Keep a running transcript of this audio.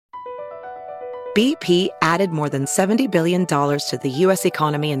BP added more than $70 billion to the U.S.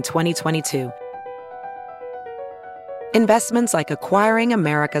 economy in 2022. Investments like acquiring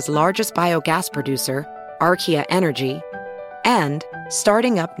America's largest biogas producer, Archaea Energy, and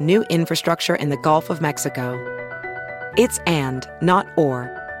starting up new infrastructure in the Gulf of Mexico. It's and, not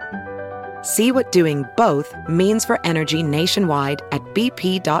or. See what doing both means for energy nationwide at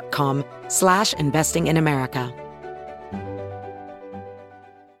bp.com/investing in America.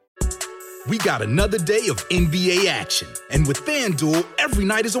 We got another day of NBA action. And with FanDuel, every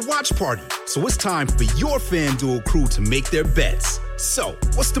night is a watch party. So it's time for your FanDuel crew to make their bets. So,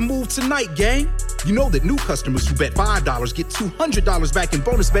 what's the move tonight, gang? You know that new customers who bet $5 get $200 back in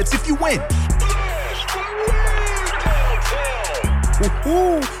bonus bets if you win.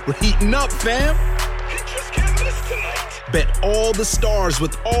 Woo-hoo, we're heating up, fam. Bet all the stars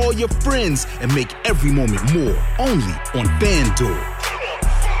with all your friends and make every moment more only on FanDuel.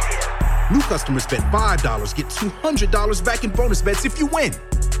 New customers bet $5, get $200 back in bonus bets if you win.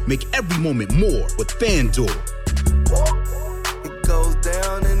 Make every moment more with FanDuel. It goes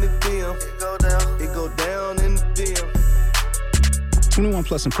down in the DM. It go down in the DM. 21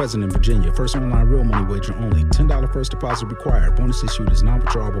 plus and present in Virginia. First online real money wager only. $10 first deposit required. Bonus issued is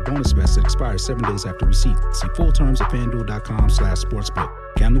non-withdrawable bonus vest that expires 7 days after receipt. See full terms at FanDuel.com/sportsbook.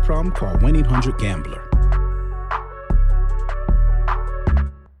 Gambling problem? Call 1-800-GAMBLER.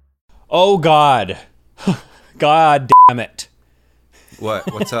 Oh, God. God damn it.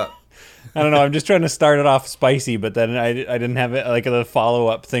 What's up? I don't know. I'm just trying to start it off spicy, but then I didn't have it like a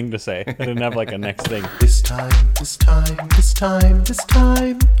follow-up thing to say. I didn't have like a next thing. This time,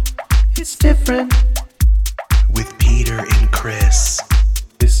 it's different. With Peter and Chris.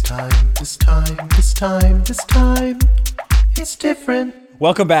 This time, it's different.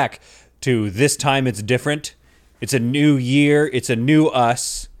 Welcome back to This Time It's Different. It's a new year. It's a new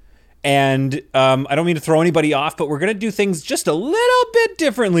us. And I don't mean to throw anybody off, but we're going to do things just a little bit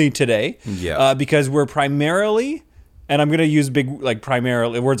differently today. Yeah. Because we're primarily, and I'm going to use words like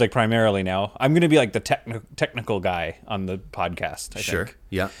primarily now. I'm going to be like the technical guy on the podcast, I think.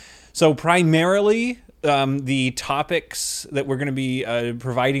 Yeah. So primarily, the topics that we're going to be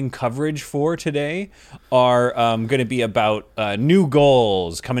providing coverage for today are going to be about new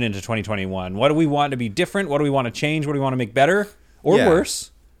goals coming into 2021. What do we want to be different? What do we want to change? What do we want to make better or worse?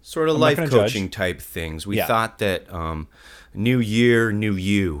 Sort of life coaching type things. We thought that new year, new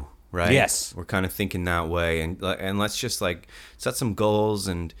you, right? Yes. We're kind of thinking that way. And let's just like set some goals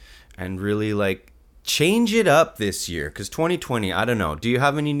and really like change it up this year. Because 2020, I don't know. Do you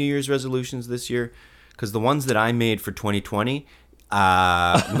have any New Year's resolutions this year? Because the ones that I made for 2020,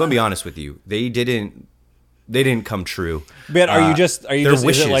 I'm going to be honest with you. They didn't come true. But are you just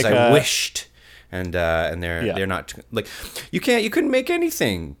wishes. Like I wished. And they're not like you couldn't make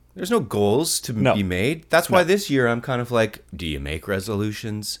anything. There's no goals to be made. That's why this year I'm kind of like, do you make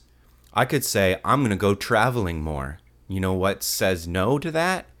resolutions? I could say I'm gonna go traveling more. You know what says no to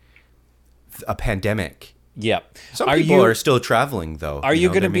that? A pandemic. Yeah. Some people are still traveling though. Are you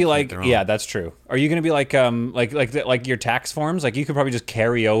going to be like, yeah, that's true. Are you going to be like your tax forms? Like you could probably just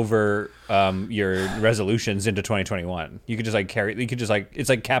carry over your resolutions into 2021. You could just it's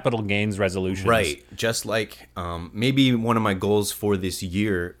like capital gains resolutions. Right. Just like maybe one of my goals for this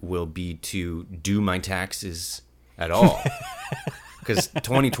year will be to do my taxes at all. Because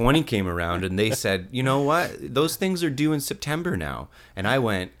 2020 came around and they said, you know what? Those things are due in September now. And I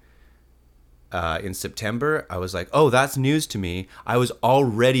went, in September, I was like, oh, that's news to me. I was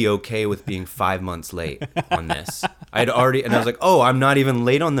already okay with being 5 months late on this. And I was like, oh, I'm not even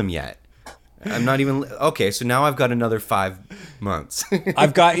late on them yet. I'm not even, okay, so now I've got another 5 months. I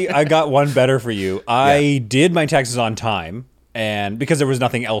got one better for you. I did my taxes on time, and because there was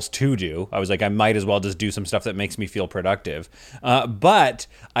nothing else to do, I was like, I might as well just do some stuff that makes me feel productive. But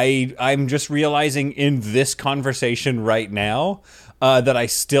I'm just realizing in this conversation right now, that I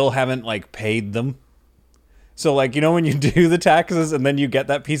still haven't like paid them. So like, you know, when you do the taxes and then you get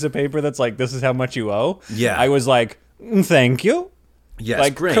that piece of paper that's like, this is how much you owe. Yeah. I was like, thank you. Yes,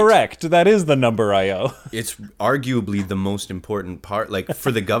 like, great. Correct. That is the number I owe. It's arguably the most important part. Like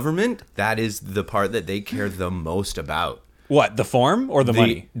for the government, that is the part that they care the most about. What, the form or the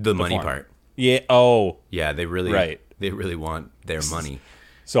money? The money form. Part. Yeah. Oh. Yeah, they really want their money.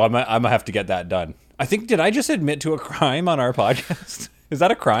 So I'm gonna have to get that done. I think, did I just admit to a crime on our podcast? Is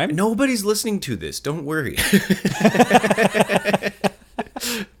that a crime? Nobody's listening to this. Don't worry.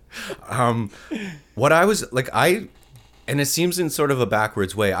 What I was like, and it seems in sort of a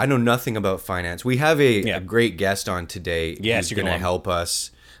backwards way. I know nothing about finance. We have a great guest on today. Yes, who's going to help us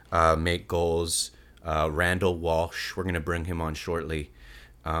make goals. Randall Walsh. We're going to bring him on shortly.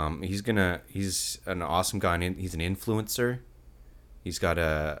 He's an awesome guy. He's an influencer. He's got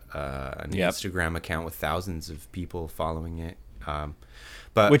an Yep. Instagram account with thousands of people following it.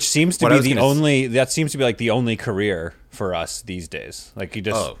 But Which seems to what I be was the gonna only. That seems to be like the only career for us these days. Like you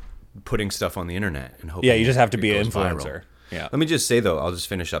just. putting stuff on the internet and hoping Yeah, you just have to it be an goes viral. influencer. Yeah. Let me just say though, I'll just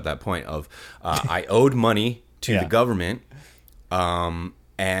finish up that point of I owed money to Yeah. the government,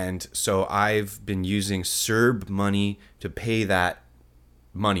 and so I've been using CERB money to pay that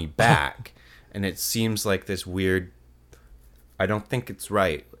money back, and it seems like this weird. I don't think it's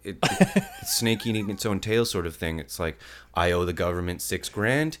right. It's snake eating its own tail sort of thing. It's like I owe the government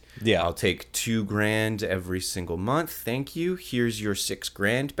 $6,000. Yeah. I'll take $2,000 every single month. Thank you. Here's your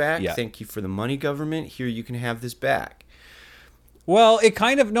 $6,000 back. Yeah. Thank you for the money, government. Here, you can have this back. Well, it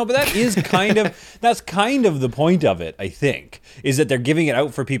kind of no, but that is kind of that's kind of the point of it. I think is that they're giving it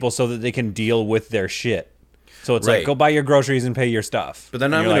out for people so that they can deal with their shit. So it's Right. like go buy your groceries and pay your stuff. But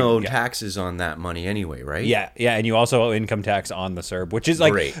then And I'm you're going to owe like, taxes on that money anyway, right? Yeah, and you also owe income tax on the CERB, which is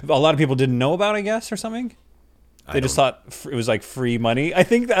like Great. a lot of people didn't know about, I guess, or something. They just thought it was like free money. I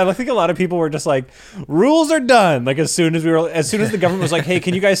think a lot of people were just like, rules are done. Like as soon as the government was like, hey,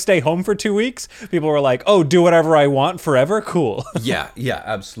 can you guys stay home for 2 weeks? People were like, oh, do whatever I want forever. Cool. Yeah,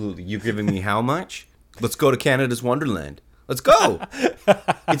 absolutely. You're giving me how much? Let's go to Canada's Wonderland. Let's go.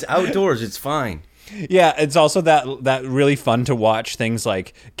 It's outdoors. It's fine. Yeah, it's also that really fun to watch things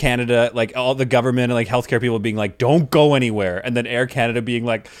like Canada, like all the government and like healthcare people being like, don't go anywhere. And then Air Canada being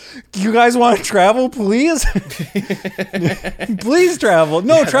like, you guys want to travel, please? Please travel.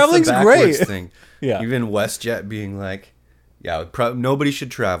 No, Yeah, that's the traveling's backwards great. Thing. Yeah. Even WestJet being like, yeah, nobody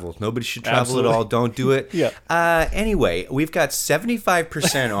should travel. Nobody should travel Absolutely. at all. Don't do it. Yeah. Anyway, we've got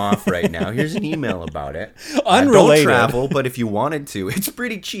 75% off right now. Here's an email about it. Unrelated. Don't travel, but if you wanted to, it's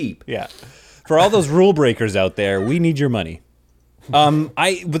pretty cheap. Yeah. For all those rule breakers out there, we need your money. But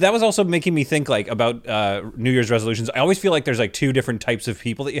that was also making me think like about New Year's resolutions. I always feel like there's like two different types of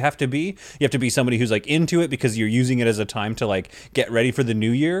people that you have to be. You have to be somebody who's like into it because you're using it as a time to like get ready for the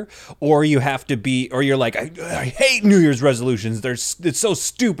new year, or you have to be, or you're like, I hate New Year's resolutions. It's so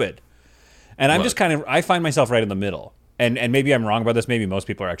stupid. And I'm just I find myself right in the middle. And maybe I'm wrong about this. Maybe most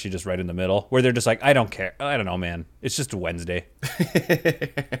people are actually just right in the middle, where they're just like, I don't care. I don't know, man. It's just a Wednesday.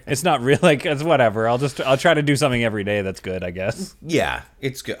 It's not real. Like it's whatever. I'll try to do something every day. That's good, I guess. Yeah,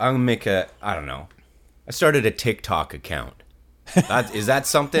 it's good. I'm going to make I don't know. I started a TikTok account. Is that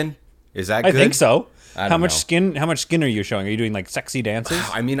something? Is that good? I think so. I don't How much know. skin are you showing? Are you doing like sexy dances?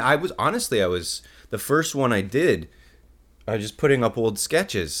 I mean, I was the first one I did, I was just putting up old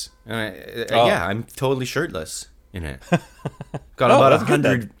sketches. And yeah, I'm totally shirtless in it. Got about that's good,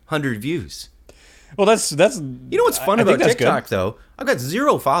 100 views. Well, that's You know what's fun I think about that's good. TikTok though? I've got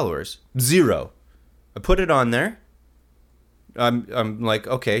 0 followers. 0. I put it on there. I'm like,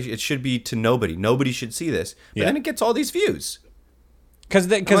 okay, it should be to nobody. Nobody should see this. But Yeah. then it gets all these views. because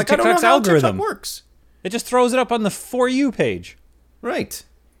I'm like, I don't know TikTok's how algorithm TikTok works. it just throws it up on the For You page. Right.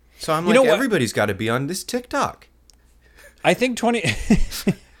 So I'm You know like, what? everybody's got to be on this TikTok. I think 20.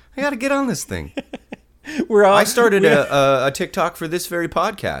 I got to get on this thing. We're all. I started a TikTok for this very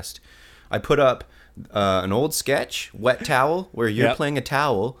podcast. I put up an old sketch, wet towel, where you're Yep. playing a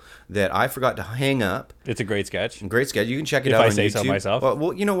towel that I forgot to hang up. It's a great sketch. Great sketch. You can check it If out I on say YouTube. so myself.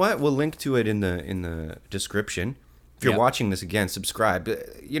 Well, you know what? We'll link to it in the description. If you're Yep. watching this again, subscribe.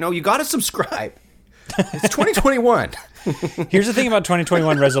 You know, you got to subscribe. It's 2021. Here's the thing about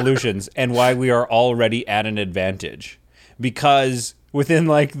 2021 resolutions and why we are already at an advantage. Because within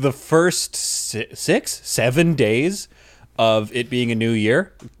like the first 7 days of it being a new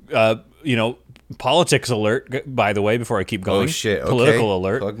year, politics alert, by the way, before I keep going. Oh shit! Okay. Political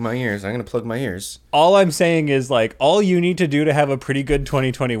alert. Plug my ears. I'm gonna plug my ears. All I'm saying is like all you need to do to have a pretty good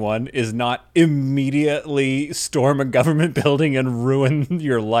 2021 is not immediately storm a government building and ruin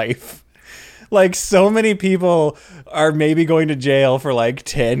your life. Like so many people are maybe going to jail for like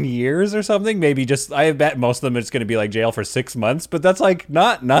 10 years or something. Maybe just, I bet most of them it's going to be like jail for 6 months, but that's like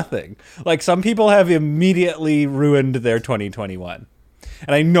not nothing. Like some people have immediately ruined their 2021.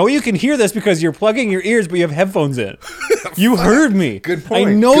 And I know you can hear this because you're plugging your ears, but you have headphones in. You heard me. Good point.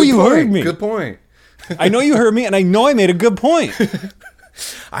 I know Good you point. heard me. Good point. I know you heard me, and I know I made a good point.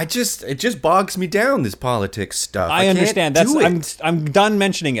 It just bogs me down, this politics stuff. I understand. Can't do it. I'm done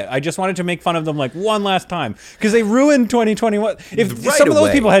mentioning it. I just wanted to make fun of them like one last time because they ruined 2021. If Right some of those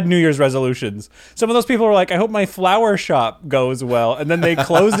away. people had New Year's resolutions, some of those people were like, "I hope my flower shop goes well," and then they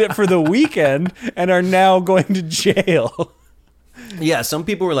closed it for the weekend and are now going to jail. Yeah, some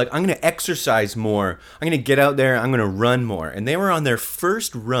people were like, I'm going to exercise more. I'm going to get out there. I'm going to run more. And they were on their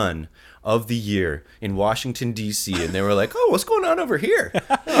first run of the year in Washington, D.C., and they were like, "Oh, what's going on over here?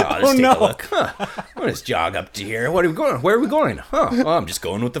 Oh, let's take no. a look. Huh. I'm just jog up to here. What are we going? Where are we going? Huh? Oh, I'm just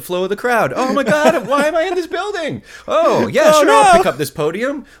going with the flow of the crowd. Oh my God, why am I in this building? Oh, yeah, sure, I'll pick up this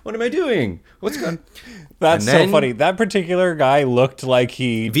podium. What am I doing? What's going?" That's And then- so funny. That particular guy looked like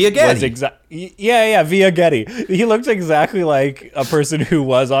he Via Getty. was yeah, via Getty. He looked exactly like a person who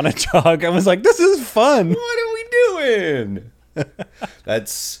was on a jog. I was like, this is fun. What are we doing?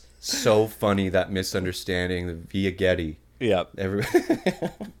 That's so funny, that misunderstanding, the Via Getty. Yeah.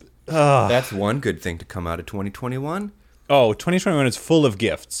 That's one good thing to come out of 2021. Oh, 2021 is full of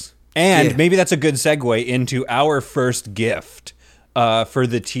gifts. And Yeah. maybe that's a good segue into our first gift for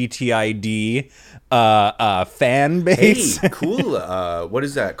the TTID fan Hey, base. cool. What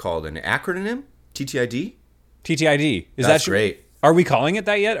is that called? An acronym? TTID? TTID. That's great. Are we calling it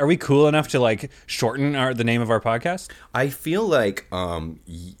that yet? Are we cool enough to like shorten the name of our podcast? I feel like,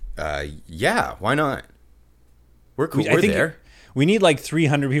 yeah, why not? We're cool. I We're think there. we need like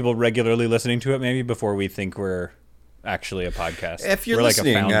 300 people regularly listening to it maybe before we think we're actually a podcast. If you're We're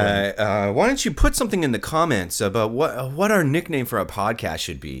listening, like a foundling. why don't you put something in the comments about what our nickname for our podcast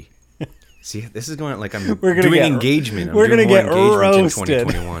should be? See, this is going like I'm We're gonna doing get- engagement. I'm we're doing gonna more get engagement in roasted.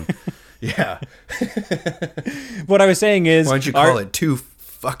 2021. Yeah. What I was saying is, Why don't you call it two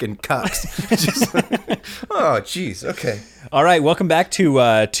fucking cucks? Just, oh, jeez. Okay. all right, welcome back to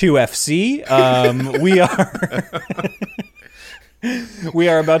 2FC. We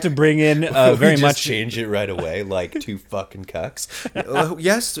are about to bring in very just much change it right away, like two fucking cucks.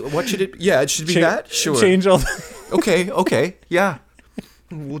 Yes. What should it? Yeah, it should be cha- that. Sure. change all, Okay. Yeah.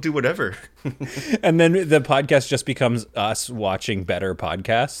 We'll do whatever. and then the podcast just becomes us watching better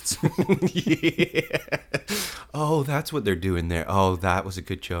podcasts. Oh, that's what they're doing there. Oh, that was a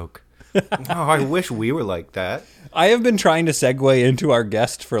good joke. Oh, I wish we were like that. I have been trying to segue into our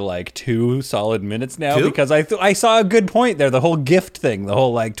guest for like 2 solid minutes now Two? because I saw a good point there. The whole gift thing, the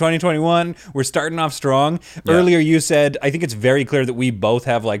whole like 2021, we're starting off strong. Yeah. Earlier you said, I think it's very clear that we both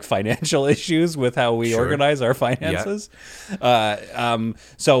have like financial issues with how we Sure. organize our finances.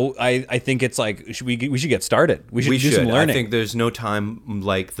 So I think it's like we should get started. We should do some learning. I think there's no time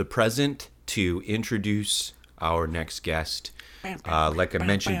like the present to introduce our next guest. Like I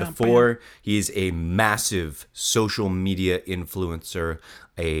mentioned before, he's a massive social media influencer,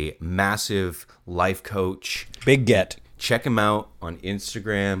 a massive life coach. Big get. Check him out on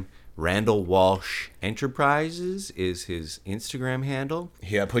Instagram. Randall Walsh Enterprises is his Instagram handle.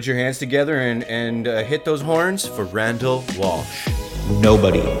 Yeah, put your hands together and hit those horns for Randall Walsh.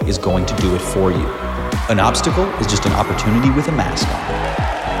 Nobody is going to do it for you. An obstacle is just an opportunity with a mask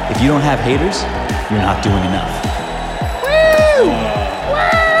on. If you don't have haters, you're not doing enough.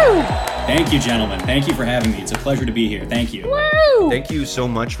 Thank you, gentlemen. Thank you for having me. It's a pleasure to be here. Thank you. Thank you so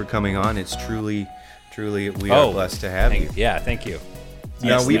much for coming on. It's truly, we are blessed to have you. Yeah, thank you.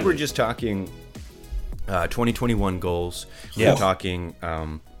 Now, Yes, we yeah. were just talking 2021 goals. We Yeah. were talking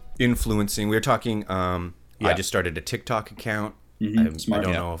influencing. We were talking, I Yeah. just started a TikTok account. I Smart.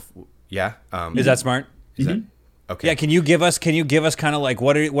 don't Yeah. know if, yeah. Is that smart? Is that, okay. Yeah, can you give us kind of like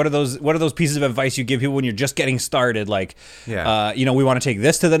what are those pieces of advice you give people when you're just getting started? Like, Yeah. we want to take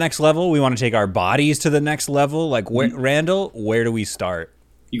this to the next level. We want to take our bodies to the next level. Like, Randall, where do we start?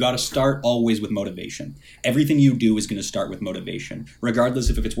 You got to start always with motivation. Everything you do is going to start with motivation, regardless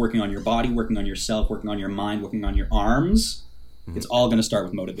if it's working on your body, working on yourself, working on your mind, working on your arms. It's all going to start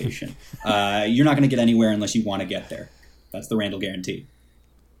with motivation. You're not going to get anywhere unless you want to get there. That's the Randall guarantee.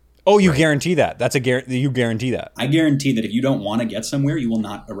 Oh, you guarantee that? That's you guarantee that? I guarantee that if you don't want to get somewhere, you will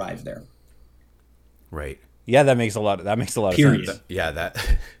not arrive there. Right. Yeah, that makes a lot of Period. sense. Yeah,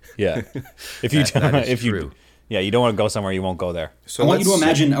 that. Yeah, if you that is if you true. you don't want to go somewhere, you won't go there. So I want you to let's-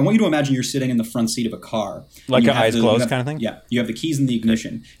 imagine. I want you to imagine you're sitting in the front seat of a car, Like and you a have eyes you closed have- kind of thing? Yeah, you have the keys in the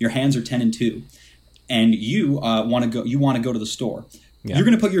ignition. Your hands are 10 and 2, and you want to go. You want to go to the store. Yeah. You're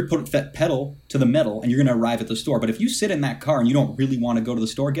going to put your pedal to the metal, and you're going to arrive at the store. But if you sit in that car and you don't really want to go to the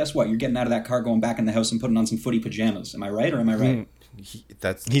store, guess what? You're getting out of that car, going back in the house, and putting on some footy pajamas. Am I right, or am I right?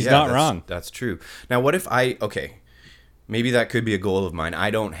 He's not wrong. That's true. Now, what if maybe that could be a goal of mine. I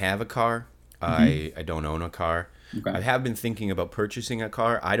don't have a car. I don't own a car. Okay. I have been thinking about purchasing a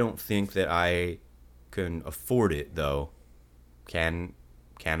car. I don't think that I can afford it, though. Can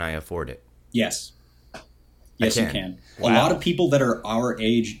I afford it? Yes. Yes, you can. can. A lot of people that are our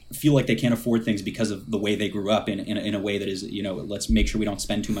age feel like they can't afford things because of the way they grew up in a way that is, let's make sure we don't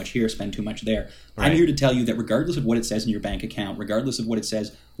spend too much here, spend too much there. I'm here to tell you that regardless of what it says in your bank account, regardless of what it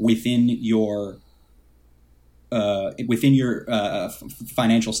says within your within your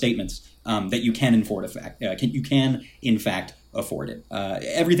financial statements that you can afford you can in fact afford it.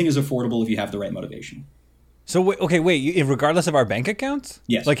 Everything is affordable if you have the right motivation. So wait, regardless of our bank accounts?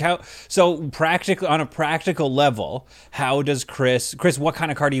 Yes. Like how? So practically, on a practical level, how does Chris? What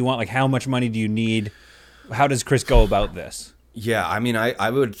kind of car do you want? Like, how much money do you need? How does Chris go about this? Yeah, I mean, I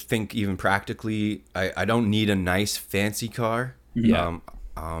would think even practically, I don't need a nice fancy car. Yeah.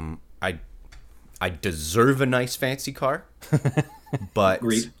 I deserve a nice fancy car, but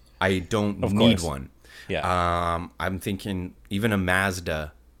Agreed. I don't Of need course. one. Yeah. I'm thinking even a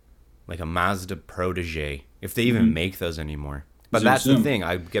Mazda, like a Mazda Protege, if they even make those anymore. But Zoom, that's the zoom. thing.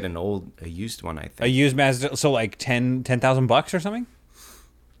 I'd get a used one, I think. A used Mazda, so like $10,000 or something.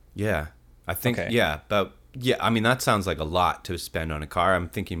 Yeah, I think. Okay. Yeah, but yeah, I mean that sounds like a lot to spend on a car. I'm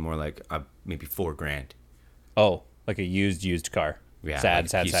thinking more like maybe $4,000. Oh, like a used car. Yeah,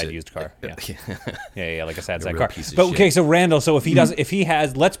 sad like a piece of- used car. Yeah. Yeah. Yeah, like a sad real car. piece of But shit. okay, so Randall, so if he does, if he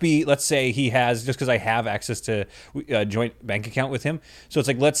has, let's say he has, just because I have access to a joint bank account with him, so it's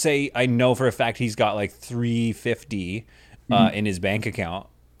like, let's say I know for a fact he's got like $350 in his bank account.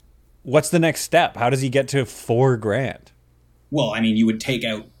 What's the next step? How does he get to $4,000? Well, I mean, you would take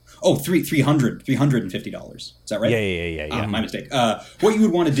out $350. Is that right? Yeah. My mistake. What you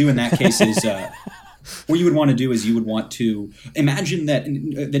would want to do in that case is you would want to imagine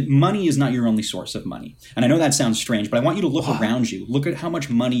that money is not your only source of money. And I know that sounds strange, but I want you to look around you. Look at how much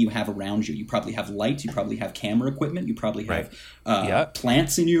money you have around you. You probably have lights. You probably have camera equipment. You probably have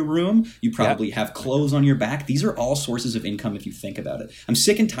plants in your room. You probably have clothes on your back. These are all sources of income if you think about it. I'm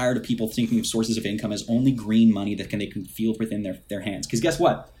sick and tired of people thinking of sources of income as only green money that they can feel within their hands. Because guess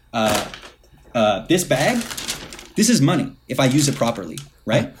what? This bag, this is money if I use it properly,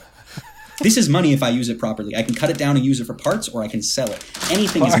 right? This is money if I use it properly. I can cut it down and use it for parts, or I can sell it.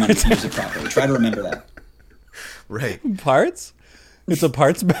 Anything is money if you use it properly. Try to remember that. Right. Parts? It's a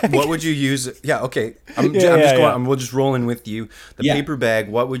parts bag? What would you use? Yeah, okay. I'm Yeah, just yeah, going. yeah. We'll just roll in with you. The Yeah. paper bag.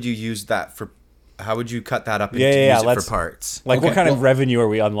 What would you use that for? How would you cut that up and Yeah, use it let's- for parts? Like, what Okay, kind of well- revenue are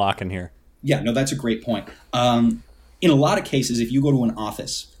we unlocking here? Yeah, no, that's a great point. In a lot of cases, if you go to an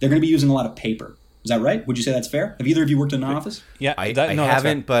office, they're going to be using a lot of paper. Is that right? Would you say that's fair? Have either of you worked in an office? Yeah, I no, that's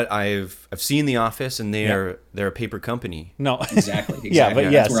haven't, but I've seen The Office, and they're a paper company. No. Exactly. Yeah,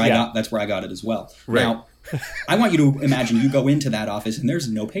 but yes, That's where I got it as well. Right. Now, I want you to imagine you go into that office and there's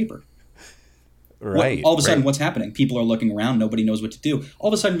no paper. Right. All of a sudden, right. what's happening? People are looking around. Nobody knows what to do. All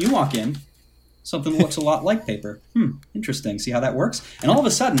of a sudden, you walk in. Something looks a lot like paper. Interesting. See how that works? And all of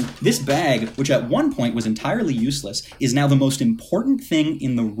a sudden, this bag, which at one point was entirely useless, is now the most important thing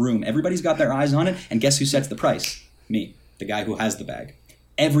in the room. Everybody's got their eyes on it, and guess who sets the price? Me, the guy who has the bag.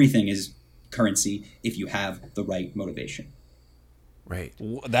 Everything is currency if you have the right motivation. Right.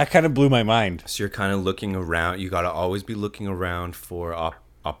 That kind of blew my mind. So you're kind of looking around. You got to always be looking around for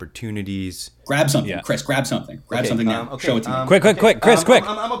opportunities. Grab something, Yeah. Chris. Grab something. Grab Okay, something now. okay, Show it to me. Quick, Chris, quick.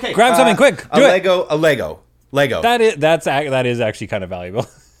 I'm okay. Grab something, quick. Do it. A Lego. That is actually kind of valuable.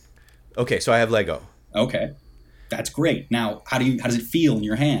 Okay, so I have Lego. Okay, that's great. Now, how does it feel in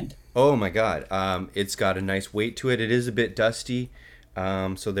your hand? Oh my god. It's got a nice weight to it. It is a bit dusty.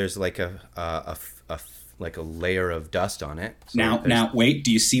 So there's like a layer of dust on it. So Now, wait.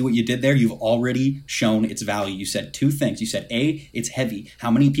 Do you see what you did there? You've already shown its value. You said two things. You said, A, it's heavy.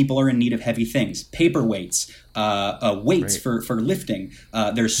 How many people are in need of heavy things? Paperweights, weights Right. for lifting.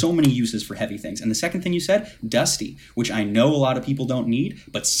 There's so many uses for heavy things. And the second thing you said, dusty, which I know a lot of people don't need,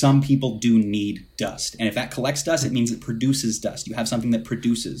 but some people do need dust. And if that collects dust, it means it produces dust. You have something that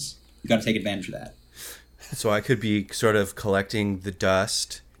produces. You got to take advantage of that. So I could be sort of collecting the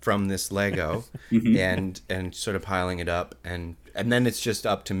dust from this Lego and sort of piling it up, and then it's just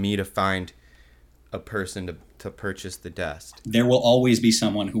up to me to find a person to purchase the dust. There will always be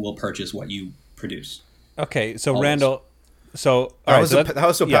someone who will purchase what you produce. Okay, so Always. Randall, so all That right, was, so that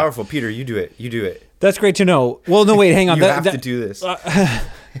was so yeah. powerful. Peter, you do it. That's great to know. Well, no, wait, hang on. You have to do this.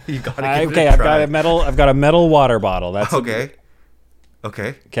 You gotta give Okay, it a I've try. got a metal water bottle. That's Okay.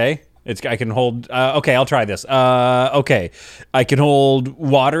 okay. I can hold. Okay, I'll try this. Okay, I can hold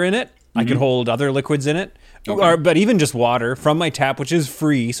water in it. I can hold other liquids in it, but even just water from my tap, which is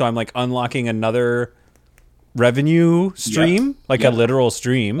free. So I'm like unlocking another revenue stream, a literal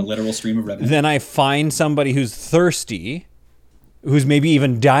stream. A literal stream of revenue. Then I find somebody who's thirsty, who's maybe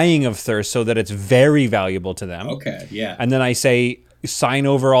even dying of thirst, so that it's very valuable to them. Okay, yeah. And then I say, sign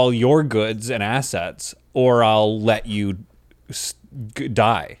over all your goods and assets, or I'll let you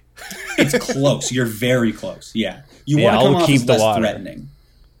die. It's close. You're very close. Yeah. You Yeah, want to come I'll off keep as the less water. threatening.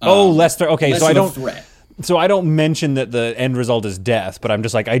 Okay, Less so I of a don't. threat. So I don't mention that the end result is death, but I'm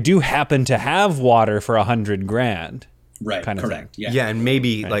just like, I do happen to have water for $100,000. Right. Kind of Correct. thing. Yeah. Yeah, and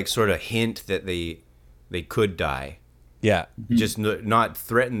maybe like sort of hint that they could die. Yeah. Just not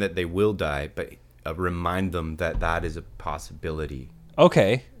threaten that they will die, but remind them that that is a possibility.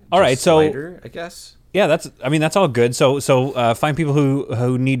 Okay. All right. Just So slighter, I guess. yeah, that's all good. So find people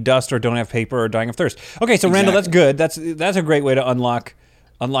who need dust or don't have paper or dying of thirst. Okay. So Randall, that's good. That's a great way to unlock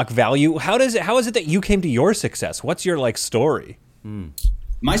value. How is it that you came to your success? What's your like story?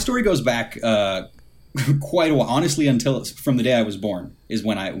 My story goes back quite a while. Honestly, until from the day I was born is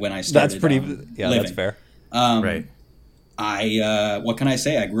when I started. That's pretty. Living. That's fair. Right. What can I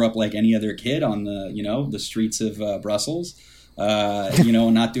say? I grew up like any other kid on the streets of Brussels.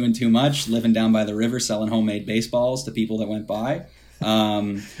 Not doing too much, living down by the river, selling homemade baseballs to people that went by.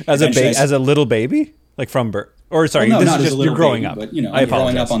 As a little baby, like from birth. Or sorry, well, no, this not is as just a little you're growing baby, up. But I I'm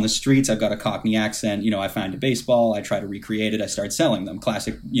growing apologize. up on the streets. I've got a Cockney accent. I find a baseball. I try to recreate it. I start selling them.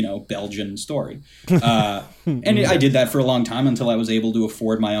 Classic, Belgian story. I did that for a long time until I was able to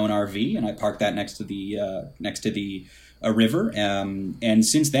afford my own RV, and I parked that next to the a river. And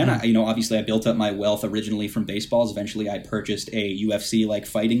since then, obviously I built up my wealth originally from baseballs. Eventually I purchased a UFC-like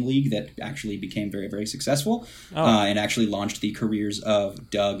fighting league that actually became very, very successful and actually launched the careers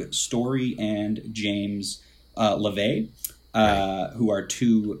of Doug Story and James LeVay, who are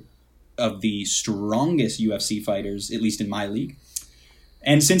two of the strongest UFC fighters, at least in my league.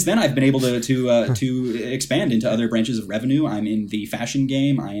 And since then, I've been able to expand into other branches of revenue. I'm in the fashion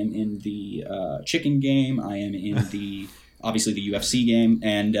game. I am in the chicken game. I am in the obviously the UFC game.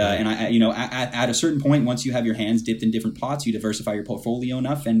 And at a certain point, once you have your hands dipped in different pots, you diversify your portfolio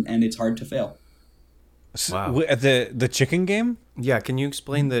enough, and it's hard to fail. Wow. The chicken game? Yeah, can you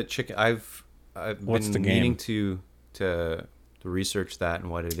explain the chicken? I've What's been the game? meaning to research that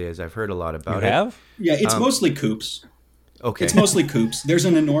and what it is. I've heard a lot about You it. have? Yeah, it's mostly coops. Okay. It's mostly coops. There's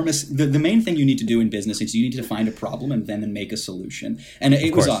an enormous... The main thing you need to do in business is you need to find a problem and then make a solution. And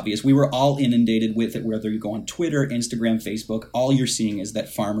it was obvious. We were all inundated with it, whether you go on Twitter, Instagram, Facebook. All you're seeing is that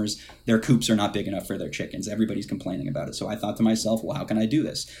farmers, their coops are not big enough for their chickens. Everybody's complaining about it. So I thought to myself, well, how can I do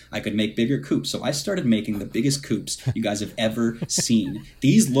this? I could make bigger coops. So I started making the biggest coops you guys have ever seen.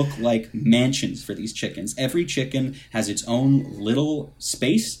 These look like mansions for these chickens. Every chicken has its own little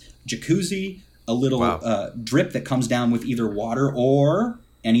space, jacuzzi, a little drip that comes down with either water or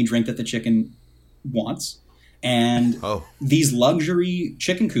any drink that the chicken wants. And these luxury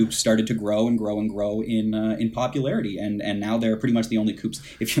chicken coops started to grow and grow and grow in popularity. And now they're pretty much the only coops.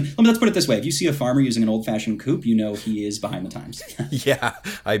 Let's put it this way. If you see a farmer using an old-fashioned coop, you know he is behind the times. Yeah,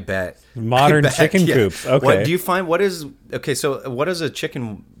 I bet. Modern chicken coops. Okay. What do you find? So what does a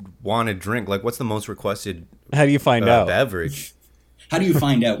chicken want to drink? Like, what's the most requested How do you find out? beverage? How do you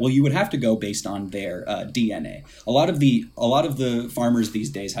find out? Well, you would have to go based on their DNA. A lot of the farmers these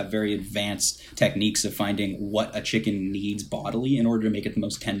days have very advanced techniques of finding what a chicken needs bodily in order to make it the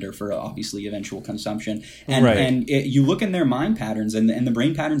most tender for obviously eventual consumption. And you look in their mind patterns, and the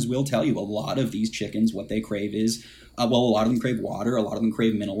brain patterns will tell you a lot of these chickens what they crave is a lot of them crave water, a lot of them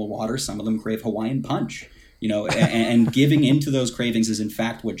crave mineral water, some of them crave Hawaiian punch. And giving into those cravings is in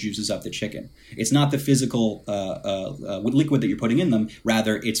fact what juices up the chicken. It's not the physical liquid that you're putting in them.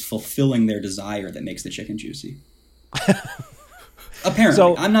 Rather, it's fulfilling their desire that makes the chicken juicy. Apparently,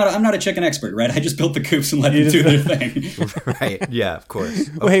 So- I'm not a chicken expert, right? I just built the coops and let them do their thing. Right. Yeah, of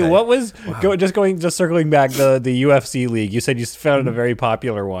course. Wait, Okay. what was just circling back the UFC league? You said you founded a very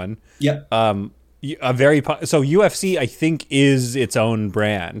popular one. Yep. So UFC I think is its own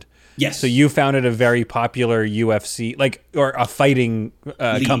brand. Yes. So you founded a very popular UFC or a fighting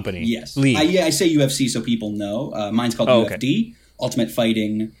League, company. Yes. League. I say UFC so people know. Mine's called UFD, Ultimate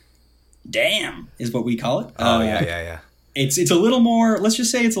Fighting. Damn is what we call it. Yeah. It's a little more. Let's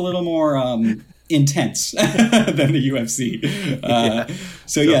just say it's a little more intense than the UFC.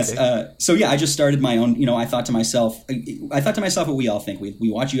 I just started my own. I thought to myself what we all think.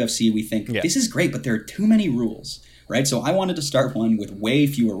 We watch UFC. We think this is great, but there are too many rules. Right, so I wanted to start one with way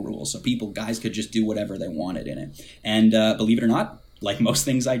fewer rules, so guys could just do whatever they wanted in it. And believe it or not, like most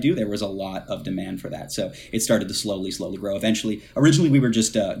things I do, there was a lot of demand for that. So it started to slowly grow. Originally we were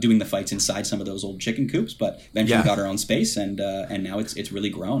just doing the fights inside some of those old chicken coops, but eventually we got our own space, and now it's really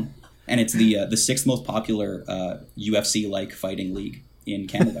grown. And it's the sixth most popular UFC-like fighting league in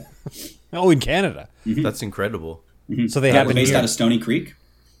Canada. Oh, in Canada. Mm-hmm. That's incredible. Mm-hmm. So they We're have based out of Stony Creek.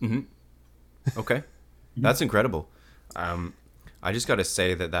 Okay, that's incredible. I just got to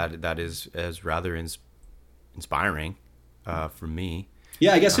say that is rather inspiring for me.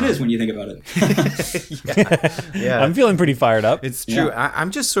 Yeah, I guess it is when you think about it. Yeah, I'm feeling pretty fired up. it's true. Yeah.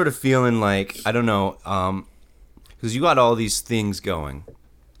 I'm just sort of feeling like, I don't know, because you got all these things going.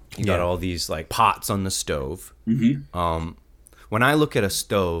 You got Yeah. all these like pots on the stove. Mm-hmm. When I look at a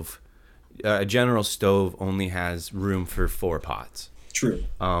stove, a general stove only has room for 4 pots. True.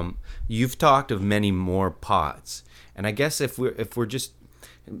 You've talked of many more pots, and I guess if we're just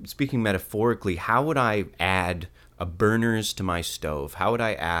speaking metaphorically, how would I add burners to my stove? How would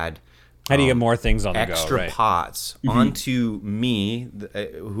I add How do you get more things on the go? extra Right. pots onto me,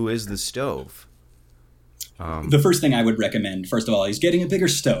 who is the stove? The first thing I would recommend, first of all, is getting a bigger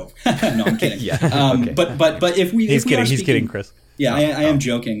stove. No, I'm kidding. Okay. But if we He's if we are kidding. He's speaking- kidding, Chris. Yeah, I am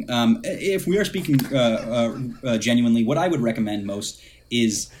joking. If we are speaking genuinely, what I would recommend most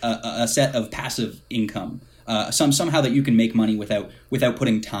is a set of passive income. Somehow that you can make money without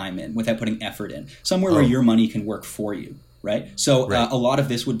putting time in, without putting effort in. Somewhere where your money can work for you. Right. So a lot of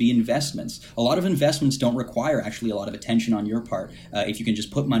this would be investments. A lot of investments don't require actually a lot of attention on your part. If you can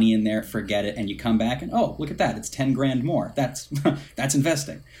just put money in there, forget it, and you come back and, oh, look at that, it's 10 grand more. That's that's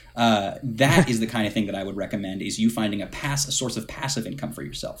investing. That is the kind of thing that I would recommend, is you finding a source of passive income for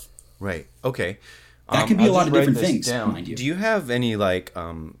yourself. Right. Okay. That can be I'll a lot just of write different this things, down. mind you. Do you have any like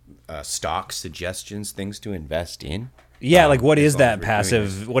stock suggestions, things to invest in? Yeah, like what is as long as that we're doing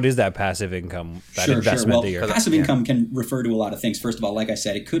passive? What is that passive income? That Sure. investment Well, that you're. passive income can refer to a lot of things. First of all, like I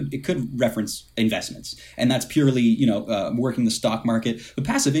said, it could reference investments, and that's purely working the stock market. But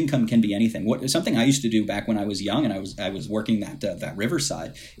passive income can be anything. Something I used to do back when I was young and I was working that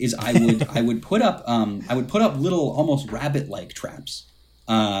riverside is I would put up little almost rabbit-like traps.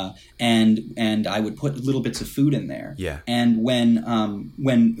 And I would put little bits of food in there. Yeah. And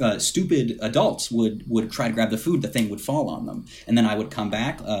when stupid adults would try to grab the food, the thing would fall on them. And then I would come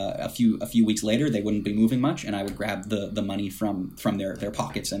back a few weeks later. They wouldn't be moving much, and I would grab the money from their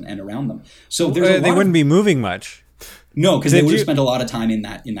pockets and around them. So there's They wouldn't be moving much. No, because they Did would have you- spent a lot of time in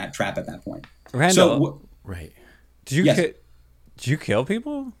that trap at that point. Randall, Right. did you yes. did you kill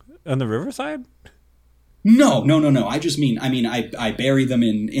people on the riverside? No. I just mean, I bury them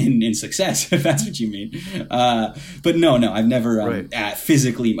in success, if that's what you mean. But no, I've never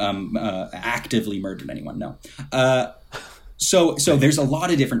physically, actively murdered anyone. No. So there's a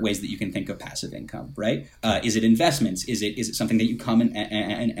lot of different ways that you can think of passive income, right? Is it investments? Is it something that you come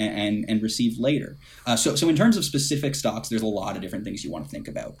and receive later? So in terms of specific stocks, there's a lot of different things you want to think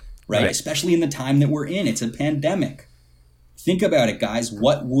about, right? Especially in the time that we're in. It's a pandemic. Think about it, guys.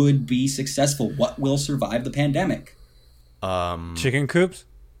 What would be successful? What will survive the pandemic? Chicken coops?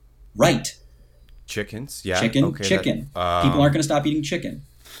 Right. Chickens. Yeah. Chicken. Okay, Chicken. that- People aren't going to stop eating chicken.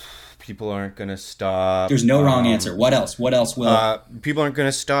 people aren't gonna stop. There's no wrong answer. What else? What else will? People aren't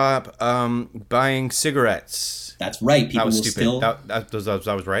gonna stop buying cigarettes. That's right. People That was will stupid. still.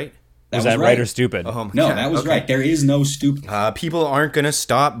 That was right. Was that right or stupid? Oh my No, God. that was Okay. right. There is no stupid. People aren't gonna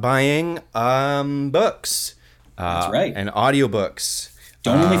stop buying books. That's right. And audiobooks.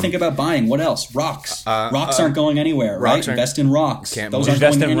 Don't only think about buying. What else? Rocks. Rocks aren't going anywhere, right? rocks aren't- Invest in rocks. Can't Those believe-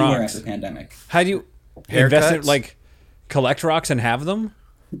 aren't Invest going in anywhere rocks. after the pandemic. How do you invest in, Haircuts? like, collect rocks and have them?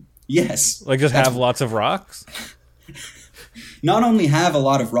 Yes. Like, just have lots of rocks? Not only have a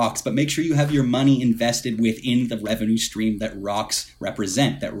lot of rocks, but make sure you have your money invested within the revenue stream that rocks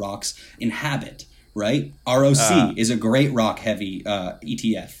represent, that rocks inhabit, right? ROC is a great rock-heavy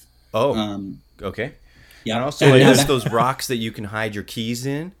ETF. Oh, okay. Yeah. And also, Now there's that- those rocks that you can hide your keys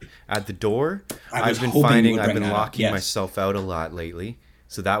in at the door. I was I've been hoping you finding would I've bring been that up, locking yes. myself out a lot lately.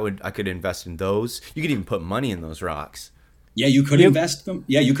 So I could invest in those. You could even put money in those rocks. Yeah, you could invest them.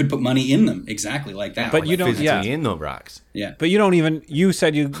 Yeah, you could put money in them. Exactly like that. But you don't- Physically yeah. in those rocks. Yeah. But you don't even, you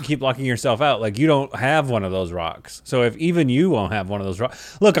said you keep locking yourself out. Like, you don't have one of those rocks. So if even you won't have one of those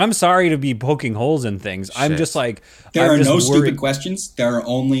rocks. Look, I'm sorry to be poking holes in things. I'm Shit. just like, There I'm are just no worried. stupid questions. There are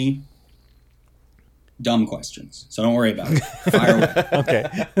only dumb questions. So don't worry about it. Fire away.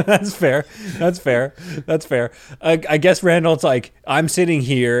 Okay, that's fair. That's fair. That's fair. I guess, Randall, it's like, I'm sitting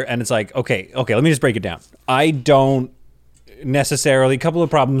here and it's like, okay, let me just break it down. I don't necessarily, a couple of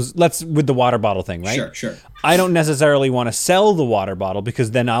problems, with the water bottle thing, right? Sure. I don't necessarily want to sell the water bottle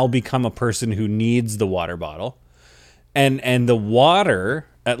because then I'll become a person who needs the water bottle. And the water,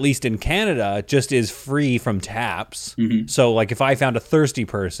 at least in Canada, just is free from taps. Mm-hmm. So like if I found a thirsty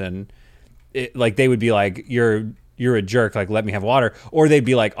person, they would be like, you're a jerk, like let me have water. Or they'd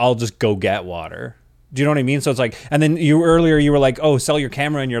be like, I'll just go get water. Do you know what I mean? So it's like, and then you were like, oh, sell your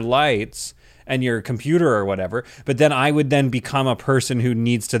camera and your lights and your computer or whatever. But then I would then become a person who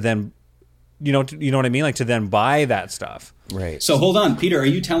needs to then you know what I mean? Like to then buy that stuff. Right. So hold on, Peter, are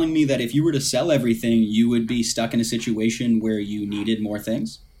you telling me that if you were to sell everything, you would be stuck in a situation where you needed more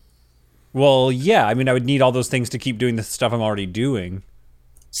things? Well, yeah. I mean, I would need all those things to keep doing the stuff I'm already doing.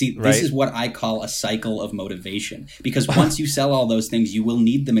 See, this Right. is what I call a cycle of motivation. Because once you sell all those things, you will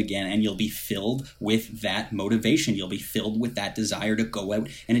need them again, and you'll be filled with that motivation. You'll be filled with that desire to go out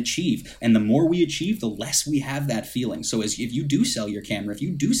and achieve. And the more we achieve, the less we have that feeling. So if you do sell your camera, if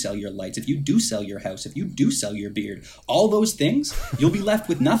you do sell your lights, if you do sell your house, if you do sell your beard, all those things, you'll be left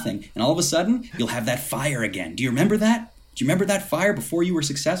with nothing. And all of a sudden, you'll have that fire again. Do you remember that? Do you remember that fire before you were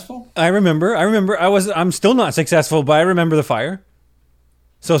successful? I remember. I'm still not successful, but I remember the fire.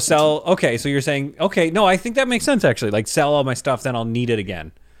 So sell. Okay, so you're saying, okay, no, I think that makes sense actually. Like sell all my stuff, then I'll need it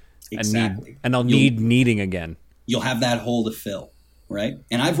again. Exactly. And I'll need needing again. You'll have that hole to fill, right?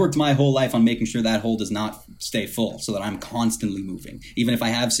 And I've worked my whole life on making sure that hole does not stay full so that I'm constantly moving. Even if I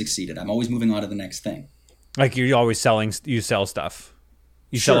have succeeded, I'm always moving on to the next thing. Like you're always selling. You sell stuff.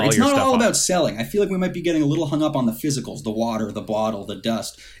 You Sure, sell all it's your not stuff all off. about selling. I feel like we might be getting a little hung up on the physicals, the water, the bottle, the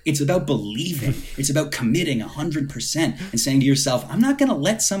dust. It's about believing. It's about committing 100% and saying to yourself, I'm not going to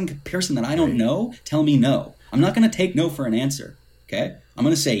let some person that I don't know tell me no. I'm not going to take no for an answer, okay? I'm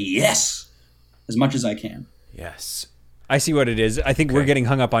going to say yes as much as I can. Yes. I see what it is. I think we're getting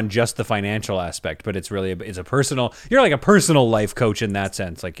hung up on just the financial aspect, but it's really it's a personal. You're like a personal life coach in that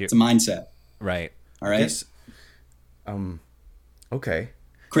sense. Like you, It's a mindset, right? all right? Yes. Okay.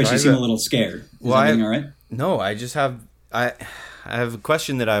 Chris, So you I seem have a little scared. Is Well, I- everything all right? No, I just have I have a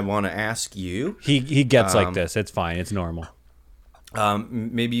question that I want to ask you. He gets like this. It's fine. It's normal.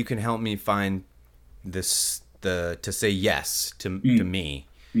 Maybe you can help me find to say yes to me,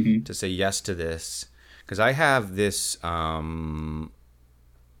 to say yes to this, because I have this.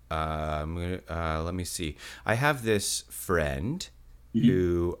 Let me see. I have this friend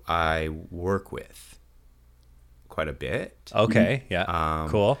who I work with quite a bit. Okay. Yeah.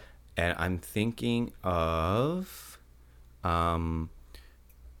 Cool. And I'm thinking of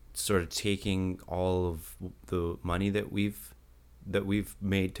sort of taking all of the money that we've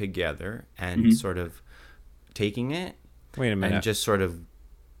made together and sort of taking it Wait a minute. and just sort of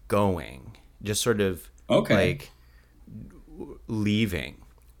going, just sort of Okay. like leaving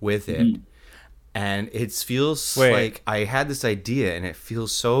with it. And it feels Wait. like I had this idea and it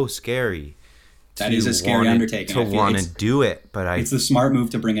feels so scary. That is a scary wanna- undertaking. I To feel want to it's- do it, but I It's the smart move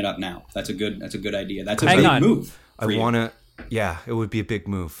to bring it up now. That's a good idea. That's a Hang big on. move. I for you. want to, yeah, it would be a big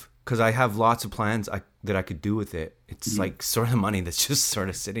move because I have lots of plans that I could do with it. It's like sort of money that's just sort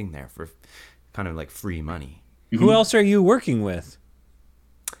of sitting there for kind of like free money. Who else are you working with?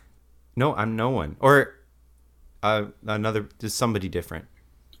 No, I'm no one. Or just somebody different.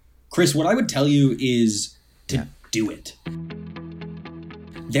 Chris, what I would tell you is to do it.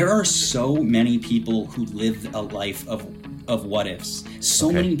 There are so many people who live a life of what ifs.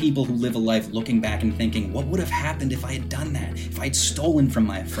 So many people who live a life looking back and thinking, what would have happened if I had done that? If I had stolen from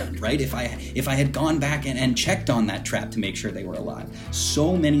my friend, right? If I had gone back and checked on that trap to make sure they were alive.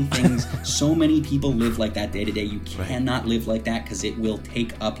 So many things, so many people live like that day to day. You cannot live like that because it will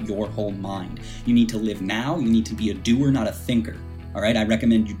take up your whole mind. You need to live now. You need to be a doer, not a thinker. All right? I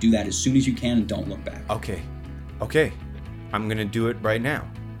recommend you do that as soon as you can and don't look back. Okay. I'm going to do it right now.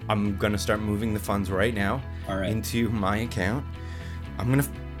 I'm going to start moving the funds right now All right. into my account. I'm going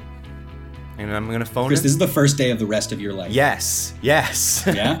to phone Chris, him. this is the first day of the rest of your life. Yes. Yeah?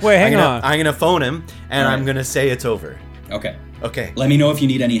 Wait, hang on. I'm going to phone him and All I'm right. going to say it's over. Okay. Okay. Let me know if you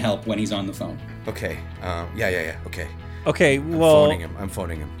need any help when he's on the phone. Okay. Yeah. Okay. Okay. I'm Well,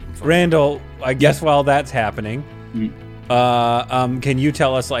 phoning him. Randall, I guess while that's happening, can you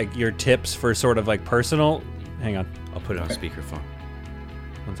tell us like your tips for sort of like personal? Hang on. I'll put it on speakerphone.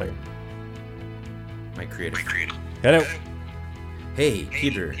 1 second. My creative. Hello. Hey,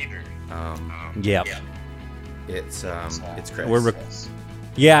 Peter. Yep. It's Chris.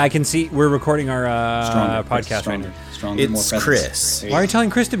 Yeah, I can see we're recording our Stronger, Chris, podcast right stronger, now. stronger, more It's presence. Chris. There you Why are go. you telling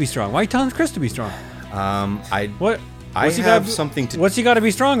Chris to be strong? Why are you telling Chris to be strong? I What's he have gotta- something to. What's he got to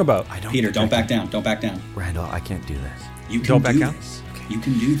be strong about? I don't. Peter, think don't I back can- down. Don't back down. Randall, I can't do this. You can Don't back do down? this. You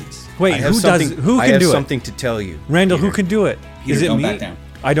can do this. Wait, I have who something, does? Who I can have do it? something to tell you. Randall, who Peter. can do it? Peter, Is it don't me? back down.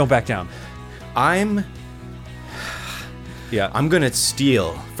 I don't back down. I'm Yeah. gonna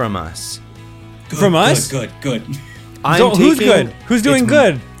steal from us. From us? Good. I'm So who's taking- good? Who's doing it's-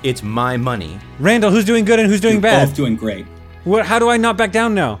 good? It's my money. Randall, who's doing good and who's doing You're bad? both doing great. What? How do I not back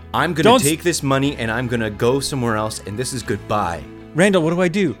down now? I'm gonna Don't- take this money and I'm gonna go somewhere else, and this is goodbye. Randall, what do I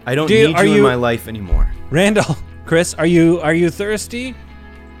do? I don't do, need are you in my life anymore. Randall, Chris, are you thirsty?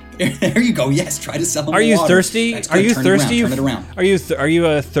 There you go. Yes, try to sell him Are you water. thirsty? That's Are good. you Turn thirsty? It around. Turn it around. Are you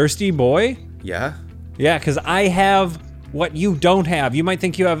a thirsty boy? Yeah. Yeah, because I have what you don't have. You might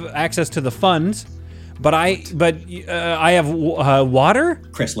think you have access to the funds, but I have water.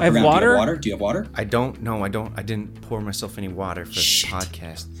 Chris, look I have around. water. Do you have water? Do you have water? I don't know. I didn't pour myself any water for this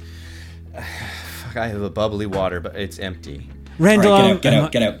podcast. Fuck, I have a bubbly water, but it's empty. Randall, All right, get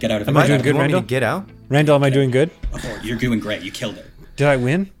out of am I here. doing good, You want me Randall? to get out? Randall, am I doing good? Oh, you're doing great. You killed it. Did I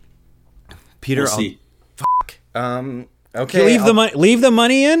win? Peter, We'll see. okay. Leave the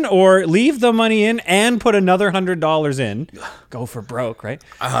money in, or leave the money in and put another $100 in. Go for broke, right?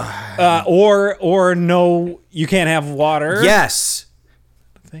 Or no, you can't have water. Yes.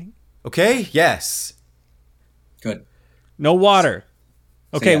 Thing. Okay. Yes. Good. No water.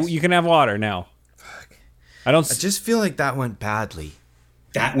 Okay, yes. you can have water now. I don't. I just feel like that went badly.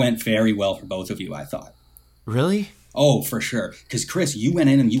 That went very well for both of you, I thought. Really? Oh, for sure. Because, Chris, you went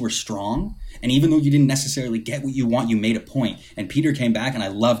in and you were strong. And even though you didn't necessarily get what you want, you made a point. And Peter came back, and I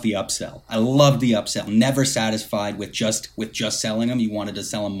loved the upsell. Never satisfied with just selling them. You wanted to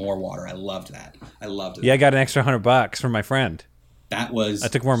sell them more water. I loved that. Yeah, I got an extra $100 from my friend. That was I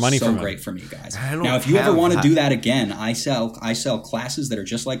took more money so from him. great for me, guys. I don't Now, if you ever have want to that. do that again, I sell classes that are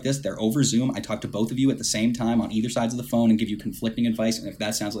just like this. They're over Zoom. I talk to both of you at the same time on either sides of the phone and give you conflicting advice. And if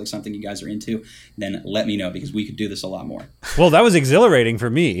that sounds like something you guys are into, then let me know, because we could do this a lot more. Well, that was exhilarating for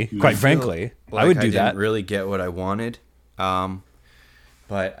me, quite frankly. Like I would do I that. didn't really get what I wanted,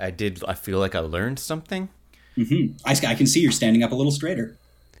 but I did. I feel like I learned something. I can see you're standing up a little straighter.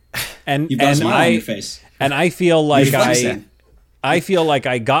 And You've got a and smile on your face. And I feel like You're flexing. I feel like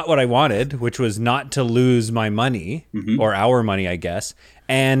I got what I wanted, which was not to lose my money or our money, I guess.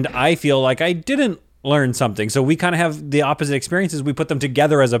 And I feel like I didn't learn something. So we kind of have the opposite experiences. We put them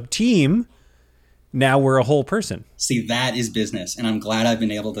together as a team. Now we're a whole person. See, that is business, and I'm glad I've been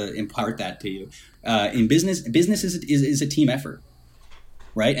able to impart that to you. In business is a team effort,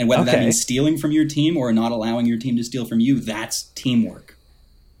 right? And whether that Okay. means stealing from your team or not allowing your team to steal from you, that's teamwork.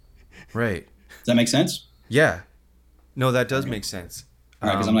 Right. Does that make sense? Yeah. No, that does make sense. All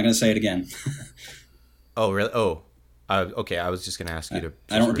right, because I'm not going to say it again. Oh, really? Oh. Okay, I was just going to ask you to...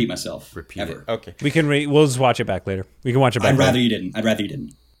 I don't repeat myself. Repeat ever. it. Okay. We'll just watch it back later. We can watch it back I'd later. rather you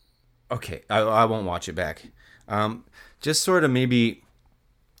didn't. Okay, I won't watch it back. Just sort of maybe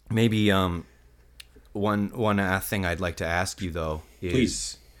one thing I'd like to ask you though is,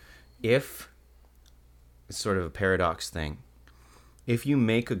 Please. if it's sort of a paradox thing, if you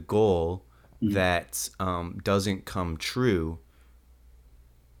make a goal that doesn't come true,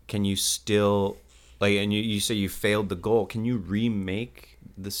 can you still and you say you failed the goal? Can you remake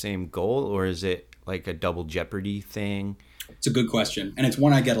the same goal, or is it like a double jeopardy thing? It's a good question, and it's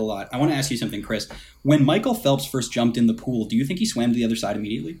one I get a lot. I want to ask you something, Chris. When Michael Phelps first jumped in the pool, do you think he swam to the other side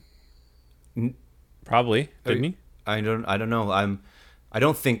immediately? Probably, didn't he? I don't know. I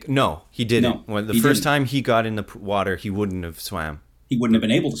don't think. No, he didn't. No, When the he first didn't. time he got in the water, he wouldn't have swam. He wouldn't have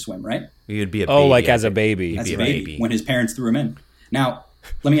been able to swim, right? He would be a Oh, baby. like as a baby. As be a a baby, baby. when his parents threw him in. Now,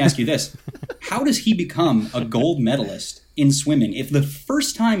 let me ask you this. How does he become a gold medalist in swimming if the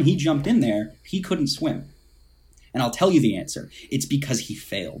first time he jumped in there, he couldn't swim? And I'll tell you the answer. It's because he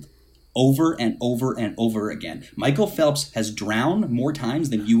failed over and over and over again. Michael Phelps has drowned more times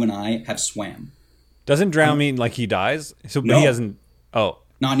than you and I have swam. Doesn't drown mean like he dies? So No. he hasn't. Oh,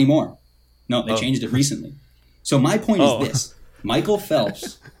 Not anymore. No, they changed it recently. So my point is this. Michael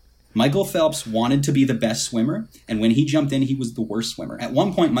Phelps wanted to be the best swimmer, and when he jumped in, he was the worst swimmer. At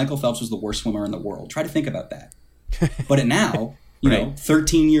one point, Michael Phelps was the worst swimmer in the world. Try to think about that. But now, you know,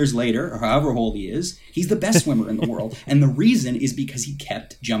 13 years later, or however old he is, he's the best swimmer in the world. And the reason is because he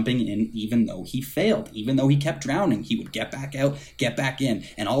kept jumping in even though he failed. Even though he kept drowning, he would get back out, get back in.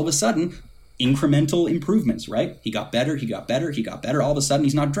 And all of a sudden, incremental improvements, right? He got better. All of a sudden,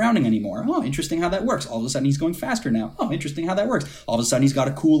 he's not drowning anymore. Oh, interesting how that works. All of a sudden, he's going faster now. Oh, interesting how that works. All of a sudden, he's got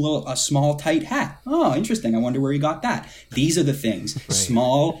a cool little, a small, tight hat. Oh, interesting. I wonder where he got that. These are the things.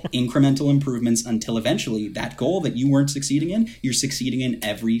 Small, incremental improvements until eventually that goal that you weren't succeeding in, you're succeeding in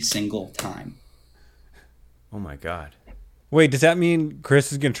every single time. Oh my God. wait, does that mean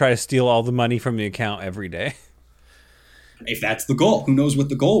Chris is going to try to steal all the money from the account every day? If that's the goal, who knows what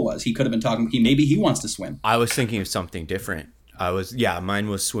the goal was? He could have been talking. Maybe he wants to swim. I was thinking of something different. Mine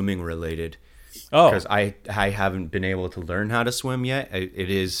was swimming related. Oh, Because I haven't been able to learn how to swim yet. It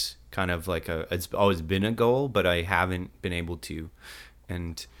is kind of like it's always been a goal, but I haven't been able to.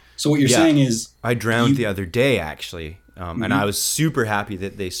 And So what you're saying is, I drowned the other day, actually. And I was super happy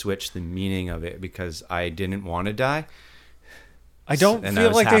that they switched the meaning of it because I didn't want to die. I don't And I feel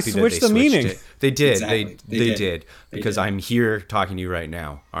was like they happy that switched the meaning. it. They did. Exactly. They did. Because I'm here talking to you right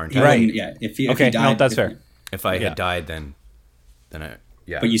now, aren't he I? Right. wouldn't- yeah. If he Okay, no, died, that's fair. If I Yeah. had died, then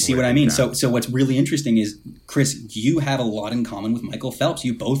Yeah, But you see what I right mean? down. So what's really interesting is, Chris, you have a lot in common with Michael Phelps.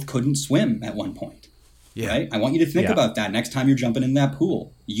 You both couldn't swim at one point. Yeah. Right? I want you to think Yeah. about that next time you're jumping in that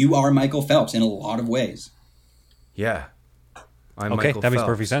pool. You are Michael Phelps in a lot of ways. Yeah. I'm Okay, Michael that makes Phelps.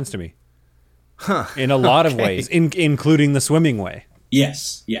 perfect sense to me. In a lot of ways, including the swimming way.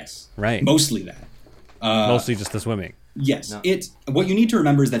 Yes. Right. Mostly that. Mostly just the swimming. Yes. It's what you need to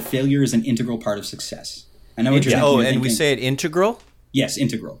remember is that failure is an integral part of success. I know what you're thinking. Oh, You're and we thinking, say it integral, yes,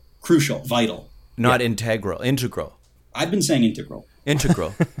 integral, crucial, vital. not integral. Integral. I've been saying integral.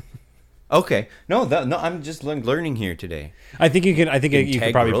 Integral. Okay. No, I'm just learning here today. I think you can. I think you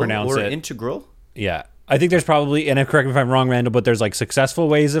could probably Integral pronounce or it. integral. Yeah. I think there's probably, and correct me if I'm wrong, Randall, but there's like successful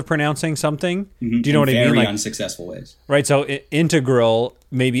ways of pronouncing something. Do you know what I mean? Very Like, unsuccessful ways. right. So integral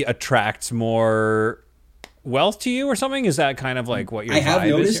maybe attracts more wealth to you or something. Is that kind of like what your I have vibe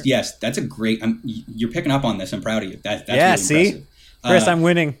is noticed. here? Yes, that's a great. You're picking up on this. I'm proud of you. That's Yeah. really See, impressive. Chris, I'm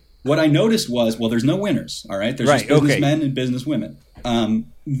winning. What I noticed was, well, there's no winners. All right, there's Right, just businessmen okay. and businesswomen.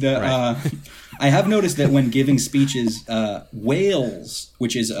 I have noticed that when giving speeches, whales,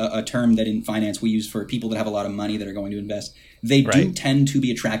 which is a term that in finance we use for people that have a lot of money that are going to invest, they do Right. tend to be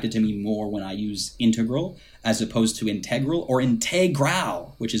attracted to me more when I use integral as opposed to integral or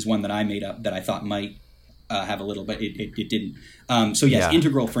integral, which is one that I made up that I thought might have a little, but it didn't. So yes, Yeah.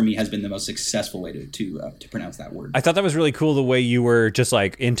 integral for me has been the most successful way to pronounce that word. I thought that was really cool the way you were just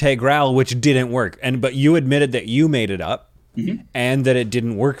like integral, which didn't work, but you admitted that you made it up. And that it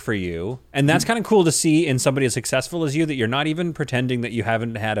didn't work for you. And that's kind of cool to see in somebody as successful as you, that you're not even pretending that you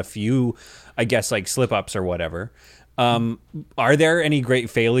haven't had a few, I guess, like slip ups or whatever. Are there any great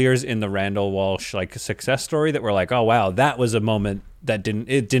failures in the Randall Walsh like success story that were like, oh wow, that was a moment that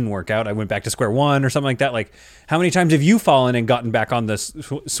didn't work out. I went back to square one or something like that. Like, how many times have you fallen and gotten back on this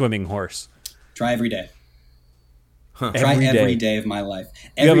swimming horse? Try every day. Try Every every day. day of my life.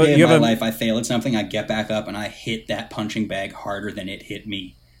 You have Every a- day you of my have a- life, I fail at something, I get back up, and I hit that punching bag harder than it hit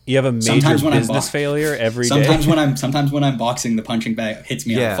me. You have a major Sometimes when I'm business failure every day. Sometimes when I'm boxing, the punching bag hits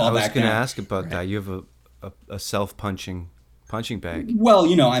me. Yeah, I fall I was back going to down. ask about that. You have a self-punching punching bag. Well,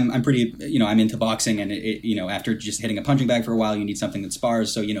 I'm pretty. I'm into boxing, and after just hitting a punching bag for a while, you need something that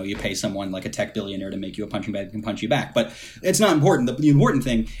spars. So you pay someone like a tech billionaire to make you a punching bag that can punch you back. But it's not important. The important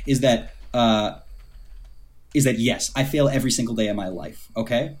thing is that yes, I fail every single day of my life.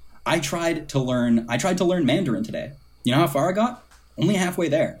 Okay, I tried to learn Mandarin today. You know how far I got? Only halfway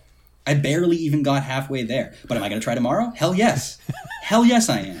there. I barely even got halfway there. But am I going to try tomorrow? Hell yes. Hell yes,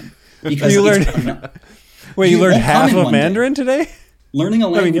 I am. Because You it's- learned- Wait, you it learned won't come half in of one day. Mandarin today? Learning a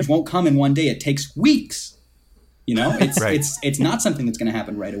language yeah. won't come in one day. It takes weeks. It's Right. it's not something that's going to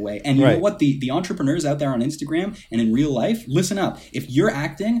happen right away. And you know Right. what? The entrepreneurs out there on Instagram and in real life, listen up. If you're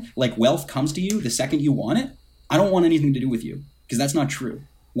acting like wealth comes to you the second you want it, I don't want anything to do with you, because that's not true.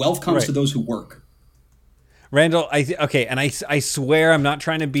 Wealth comes Right. to those who work. Randall, I swear I'm not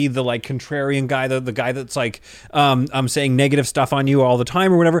trying to be the like contrarian guy, the guy that's like I'm saying negative stuff on you all the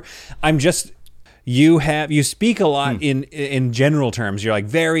time or whatever. I'm just you speak a lot in general terms. You're like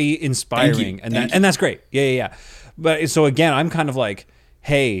very inspiring, Thank you. and that's great. Yeah. But so again, I'm kind of like,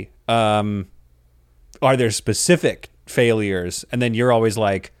 hey, are there specific failures? And then you're always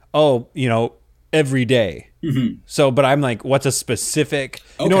like, oh, every day. Mm-hmm. So, but I'm like, what's a specific?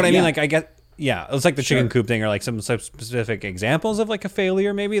 You know Okay, what I mean? yeah. Like, I get. Yeah, it's like the chicken Sure. coop thing, or like some specific examples of like a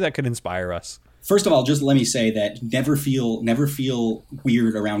failure maybe that could inspire us. First of all, just let me say that never feel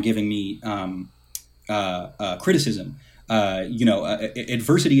weird around giving me criticism.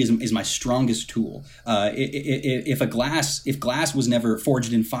 Adversity is my strongest tool. If glass was never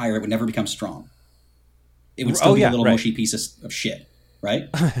forged in fire, it would never become strong. It would still be a little right. mushy piece of shit, right?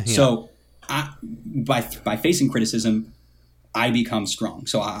 So, by facing criticism, I become strong.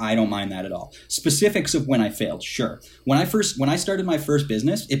 So I don't mind that at all. Specifics of when I failed, sure. When I started my first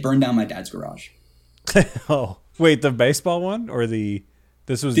business, it burned down my dad's garage. Oh, wait, the baseball one or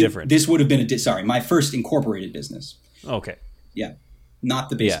this was different? This would have been my first incorporated business. Okay. Yeah, not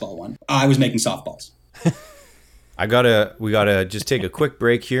the baseball one. I was making softballs. We gotta just take a quick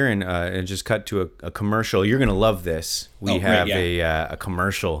break here and just cut to a commercial. You're gonna love this. We have a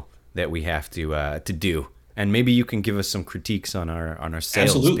commercial that we have to do, and maybe you can give us some critiques on our sales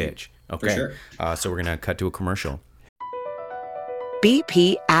Absolutely. pitch. Okay, For sure. So we're gonna cut to a commercial.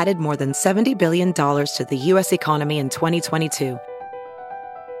 BP added more than $70 billion to the U.S. economy in 2022.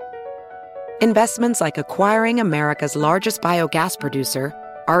 Investments like acquiring America's largest biogas producer,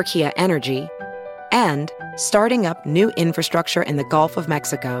 Archaea Energy, and starting up new infrastructure in the Gulf of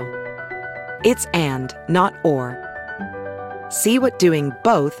Mexico. It's and, not or. See what doing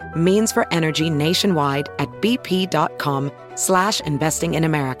both means for energy nationwide at bp.com/investor. investing in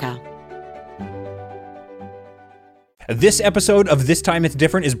America. This episode of This Time It's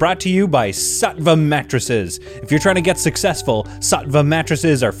Different is brought to you by Sattva Mattresses. If you're trying to get successful, Sattva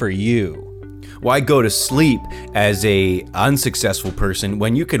Mattresses are for you. Why go to sleep as a unsuccessful person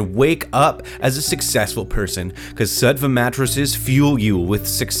when you can wake up as a successful person? Because Sattva mattresses fuel you with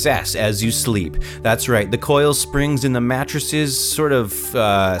success as you sleep. That's right. The coil springs in the mattresses sort of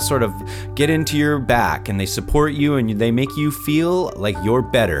get into your back, and they support you, and they make you feel like you're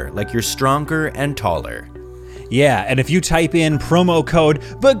better, like you're stronger and taller. Yeah, and if you type in promo code,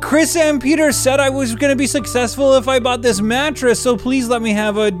 but Chris and Peter said I was going to be successful if I bought this mattress, so please let me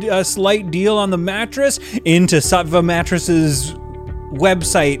have a slight deal on the mattress, into Sattva Mattresses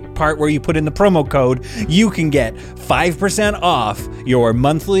website part where you put in the promo code, you can get 5% off your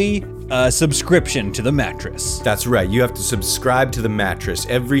monthly subscription to the mattress. That's right. You have to subscribe to the mattress.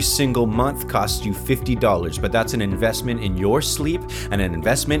 Every single month costs you $50, but that's an investment in your sleep and an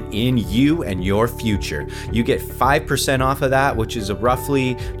investment in you and your future. You get 5% off of that, which is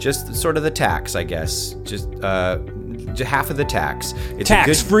roughly just sort of the tax, I guess. Just half of the tax. It's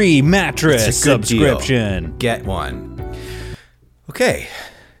tax-free mattress subscription. Deal. Get one. Okay.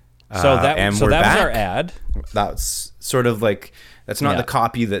 So that was our ad. That's sort of like, that's not the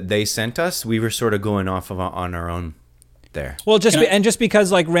copy that they sent us. We were sort of going off on our own there. Well, just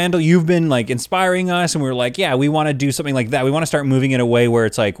because, like, Randall, you've been like inspiring us, and we were like, yeah, we want to do something like that. We want to start moving in a way where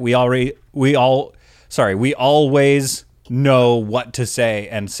it's like we always know what to say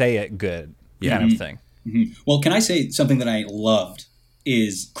and say it good, kind of thing. Mm-hmm. Well, can I say something that I loved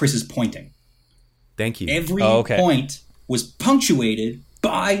is Chris's pointing. Thank you. Every point was punctuated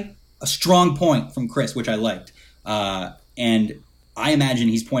by a strong point from Chris, which I liked. And I imagine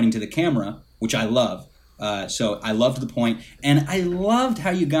he's pointing to the camera, which I love. So I loved the point, and I loved how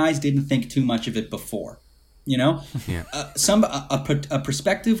you guys didn't think too much of it before. You know, a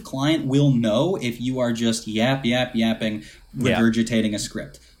prospective client will know if you are just yapping, regurgitating a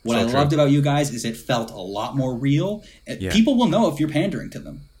script. What I loved about you guys is it felt a lot more real. People will know if you're pandering to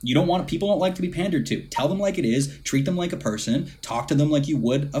them. People don't like to be pandered to. Tell them like it is, treat them like a person, talk to them like you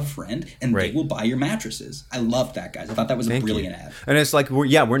would a friend, and they will buy your mattresses. I loved that, guys. I thought that was a brilliant ad. And it's like,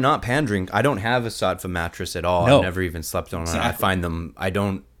 we're not pandering. I don't have a Sattva mattress at all. No. I've never even slept on one. I find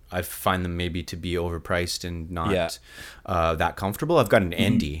them maybe to be overpriced and not that comfortable. I've got an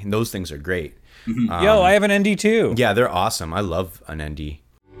ND, and those things are great. Mm-hmm. I have an ND too. Yeah, they're awesome. I love an ND.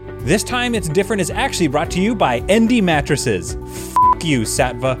 This Time It's Different is actually brought to you by ND Mattresses. F*** you,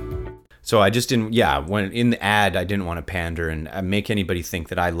 Sattva. So I just didn't, when in the ad, I didn't want to pander and make anybody think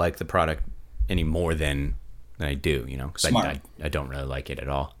that I like the product any more than I do, because I don't really like it at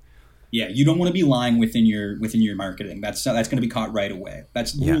all. Yeah, you don't want to be lying within your marketing. That's going to be caught right away.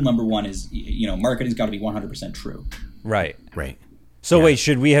 That's rule number one is, marketing's got to be 100% true. Right. So wait,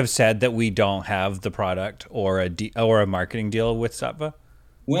 should we have said that we don't have the product or a marketing deal with Sattva?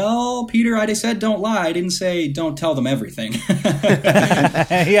 Well, Peter, I said don't lie. I didn't say don't tell them everything.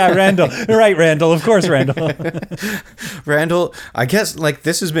 Yeah, Randall. Right, Randall. Of course, Randall. Randall, I guess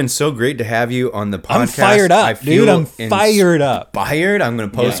this has been so great to have you on the podcast. I'm fired up, dude. I'm fired up. I'm going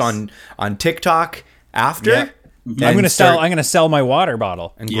to post on TikTok after. Yep. Mm-hmm. I'm gonna sell my water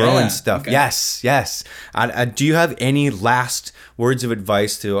bottle and growing stuff. Okay. Yes. Do you have any last words of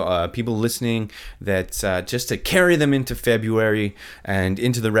advice to people listening that just to carry them into February and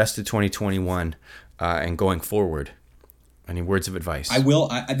into the rest of 2021 and going forward? Any words of advice? I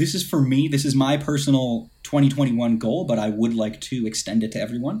will. This is for me. This is my personal 2021 goal, but I would like to extend it to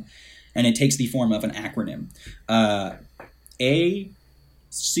everyone, and it takes the form of an acronym: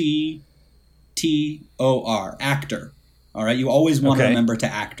 ACTOR, actor. All right, you always want to remember to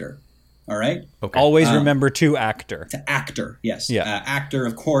actor. All right, always remember to actor. To actor, yes. Actor,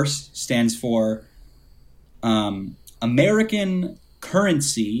 of course, stands for American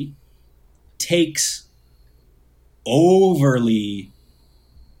currency takes overly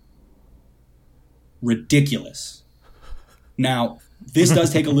ridiculous. Now, this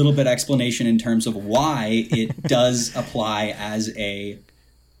does take a little bit of explanation in terms of why it does apply as a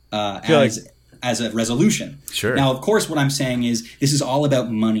as a resolution. Sure. Now, of course, what I'm saying is this is all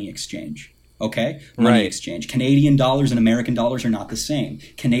about money exchange. Okay? Money exchange. Canadian dollars and American dollars are not the same.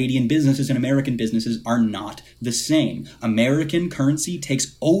 Canadian businesses and American businesses are not the same. American currency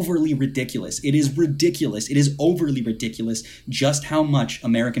takes overly ridiculous. It is ridiculous. It is overly ridiculous just how much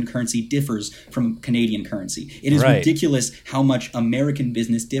American currency differs from Canadian currency. It is ridiculous how much American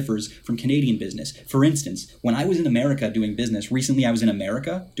business differs from Canadian business. For instance, when I was in America doing business, recently I was in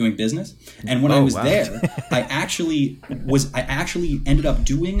America doing business, and when I was there, I actually ended up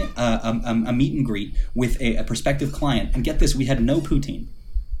doing a a meet and greet with a prospective client, and get this, we had no poutine.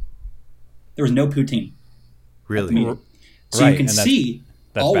 There was no poutine. Really? So Right, you can and see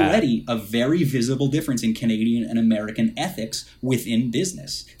that's already a very visible difference in Canadian and American ethics within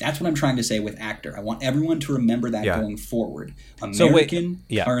business. That's what I'm trying to say with actor. I want everyone to remember that going forward. American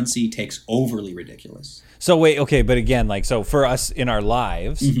currency takes overly ridiculous. So wait, okay, but again, like, so for us in our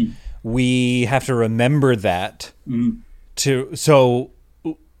lives, we have to remember that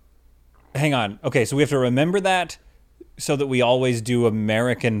hang on. Okay, so we have to remember that so that we always do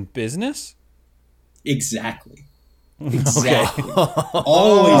American business? Exactly.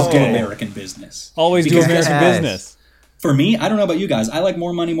 Always do American business. Always do American business. For me, I don't know about you guys. I like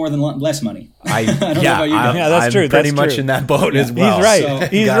more money more than less money. I don't know about you guys. Yeah, that's true. Pretty That's much true. in that boat as well. He's right. So-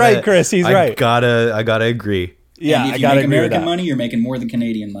 He's right, Chris. He's right. I gotta agree. Yeah, And I if you gotta make agree with American that. money, you're making more than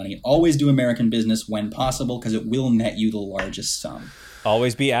Canadian money. Always do American business when possible because it will net you the largest sum.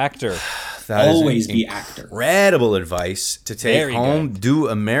 Always be actor. That is Always be actor. incredible advice to take Very home. good. Do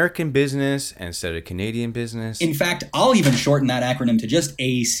American business instead of Canadian business. In fact, I'll even shorten that acronym to just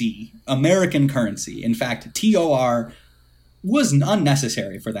AC, American currency. In fact, TOR was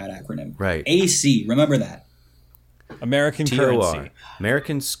unnecessary for that acronym. Right. AC, remember that. American TOR. currency.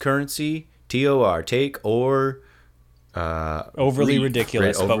 American's currency. TOR. Take or Overly leave.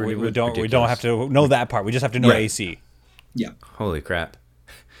 ridiculous, Right, but overly we don't ridiculous. have to know that part. We just have to know Yeah. AC. Yeah. Holy crap.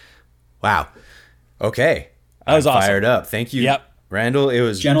 Wow. Okay. That was I'm awesome. fired up. Thank you. Yep. Randall, it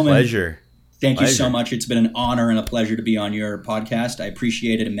was Gentlemen, a pleasure. Thank you Pleasure. so much. It's been an honor and a pleasure to be on your podcast. I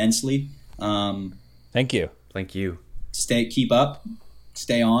appreciate it immensely. Thank you. Thank you. Keep up,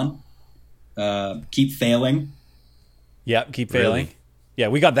 stay on, keep failing. Yep, keep Really? failing. Yeah,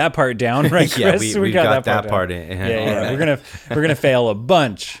 we got that part down, right, Chris? Yeah, we got that down. part in. Yeah, yeah. All right. We're gonna fail a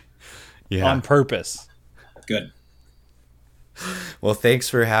bunch Yeah. on purpose. Good. Well, thanks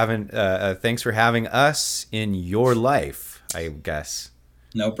for having us in your life, I guess.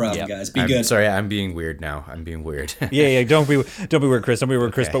 No problem, Yep. guys. Be I'm good. sorry, I'm being weird now. I'm being weird. Yeah. Don't be weird, Chris. Don't be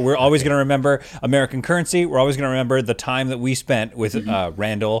weird, Chris. Okay. But we're always gonna remember American currency. We're always gonna remember the time that we spent with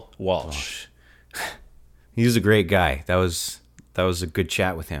Randall Walsh. He was a great guy. That was a good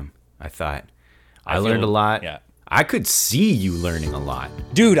chat with him, I thought. I learned a lot. Yeah. I could see you learning a lot.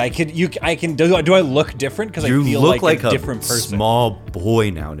 Dude, I can. Do I look different? Because I You feel look like a different person. small boy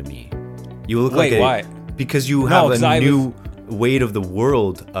now to me. You look Wait, like why? Because you No, have 'cause a I new weight of the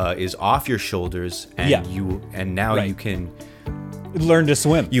world is off your shoulders, and Yeah. now Right. you can. Learn to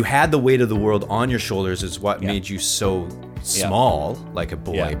swim. You had the weight of the world on your shoulders is what made you so small, like a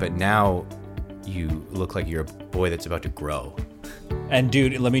boy. Yeah. But now you look like you're a boy that's about to grow. And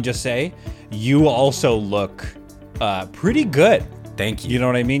dude, let me just say, you also look pretty good. Thank you. You know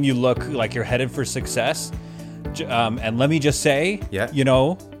what I mean? You look like you're headed for success. And let me just say, you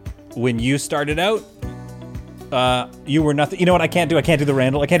know, when you started out, you were nothing. You know what? I can't do the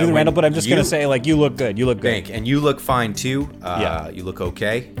Randall. I can't do the when Randall, but I'm just you- gonna say, like, you look good. You look good. Thank, and you look fine too. Yeah. You look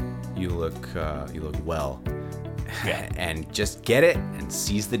okay. You look well. Yeah. And just get it and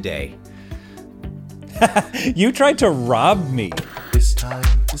seize the day. You tried to rob me. This time,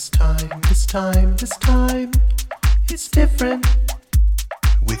 it's different.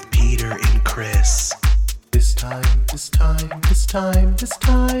 With Peter and Chris. This time,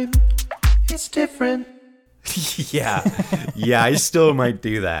 it's different. Yeah, I still might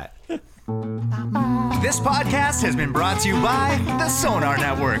do that. This podcast has been brought to you by the Sonar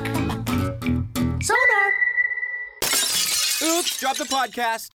Network. Sonar. Oops, drop the podcast.